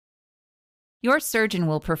Your surgeon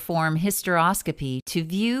will perform hysteroscopy to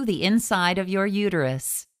view the inside of your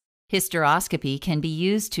uterus. Hysteroscopy can be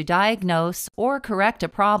used to diagnose or correct a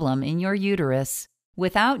problem in your uterus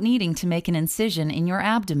without needing to make an incision in your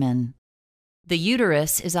abdomen. The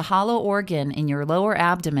uterus is a hollow organ in your lower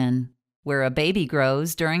abdomen, where a baby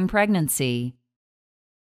grows during pregnancy.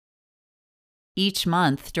 Each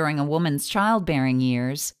month during a woman's childbearing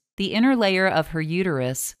years, the inner layer of her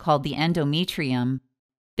uterus, called the endometrium,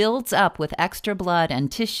 builds up with extra blood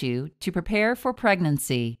and tissue to prepare for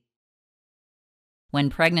pregnancy. When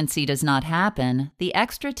pregnancy does not happen, the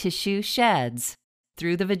extra tissue sheds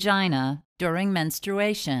through the vagina during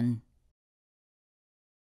menstruation.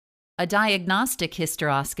 A diagnostic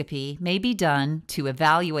hysteroscopy may be done to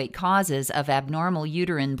evaluate causes of abnormal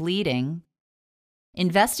uterine bleeding,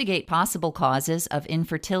 investigate possible causes of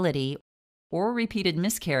infertility or repeated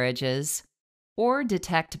miscarriages, or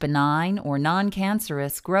detect benign or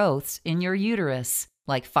non-cancerous growths in your uterus,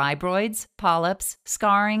 like fibroids, polyps,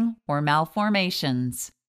 scarring, or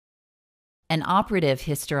malformations. An operative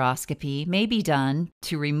hysteroscopy may be done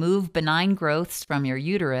to remove benign growths from your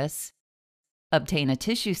uterus, obtain a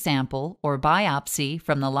tissue sample or biopsy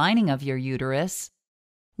from the lining of your uterus,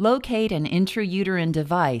 locate an intrauterine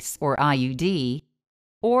device or IUD,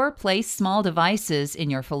 or place small devices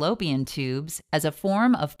in your fallopian tubes as a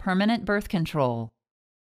form of permanent birth control.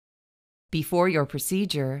 Before your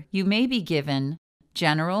procedure, you may be given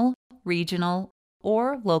general, regional,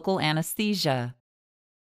 or local anesthesia.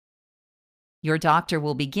 Your doctor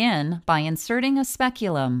will begin by inserting a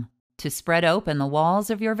speculum to spread open the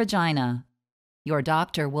walls of your vagina. Your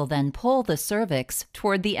doctor will then pull the cervix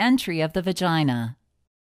toward the entry of the vagina.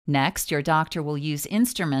 Next, your doctor will use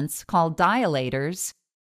instruments called dilators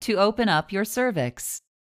to open up your cervix.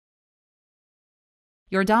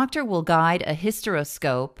 Your doctor will guide a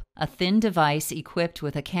hysteroscope, a thin device equipped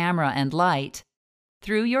with a camera and light,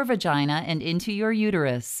 through your vagina and into your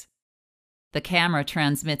uterus. The camera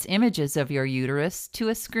transmits images of your uterus to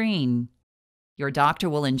a screen. Your doctor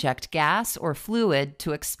will inject gas or fluid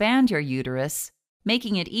to expand your uterus,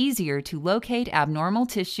 making it easier to locate abnormal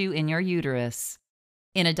tissue in your uterus.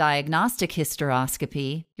 In a diagnostic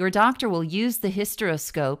hysteroscopy, your doctor will use the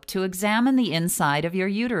hysteroscope to examine the inside of your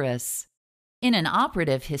uterus. In an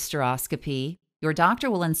operative hysteroscopy, your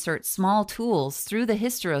doctor will insert small tools through the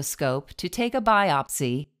hysteroscope to take a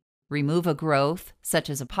biopsy, remove a growth, such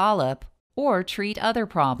as a polyp, or treat other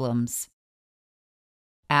problems.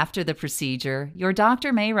 After the procedure, your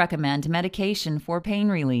doctor may recommend medication for pain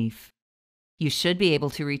relief. You should be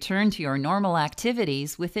able to return to your normal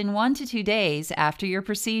activities within 1 to 2 days after your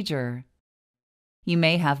procedure. You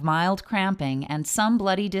may have mild cramping and some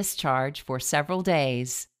bloody discharge for several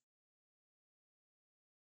days.